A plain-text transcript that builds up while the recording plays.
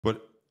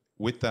But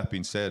with that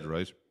being said,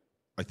 right,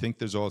 I think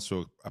there's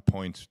also a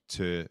point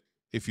to,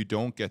 if you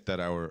don't get that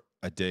hour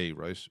a day,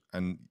 right,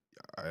 and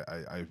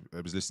I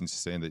was listening to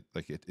saying that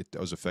like it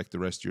does affect the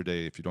rest of your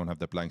day if you don't have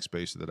that blank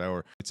space of that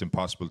hour. It's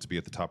impossible to be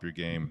at the top of your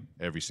game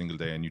every single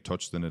day, and you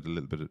touched on it a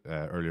little bit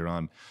earlier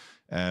on.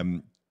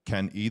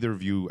 Can either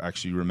of you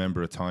actually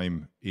remember a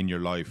time in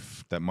your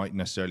life that might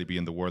necessarily be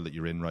in the world that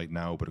you're in right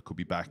now, but it could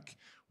be back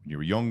when you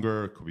were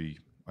younger, it could be,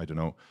 I don't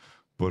know,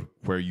 but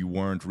where you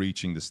weren't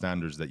reaching the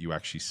standards that you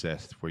actually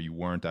set, where you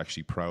weren't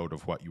actually proud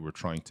of what you were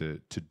trying to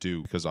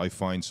do? Because I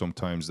find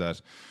sometimes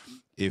that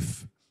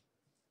if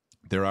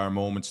there are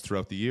moments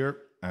throughout the year,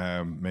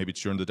 maybe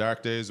it's during the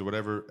dark days or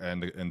whatever,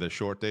 and the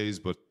short days,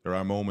 but there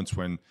are moments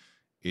when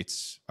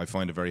I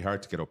find it very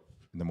hard to get up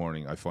in the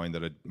morning. I find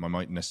that I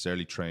mightn't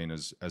necessarily train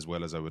as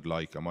well as I would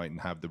like. I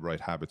mightn't have the right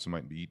habits. I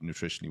mightn't be eating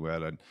nutritionally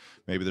well, and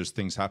maybe there's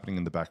things happening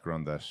in the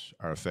background that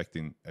are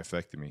affecting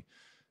me.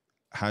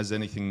 Has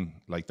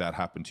anything like that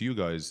happened to you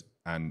guys,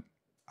 and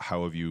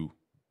how have you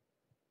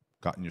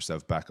gotten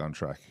yourself back on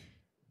track?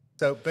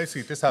 So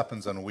basically, this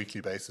happens on a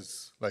weekly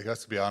basis. Like,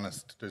 let's be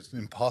honest, it's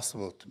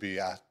impossible to be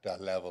at that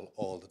level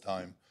all the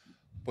time.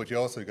 But you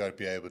also got to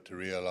be able to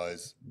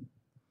realize,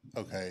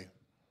 okay,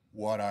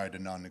 what are the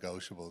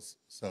non-negotiables?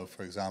 So,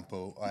 for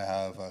example, I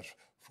have at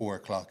 4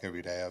 o'clock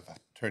every day, I have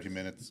 30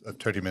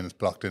 minutes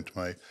blocked into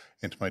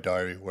my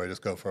diary where I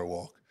just go for a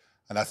walk,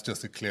 and that's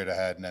just to clear the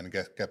head and then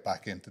get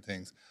back into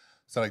things.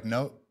 So, like,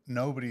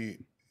 nobody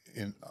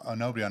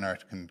on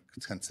earth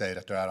can say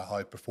that they're at a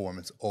high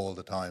performance all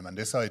the time. And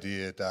this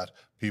idea that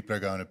people are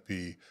going to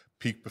be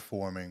peak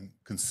performing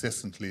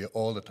consistently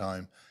all the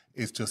time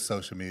is just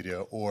social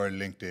media or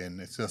LinkedIn.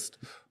 It's just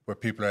where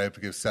people are able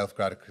to give self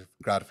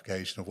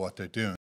gratification of what they're doing.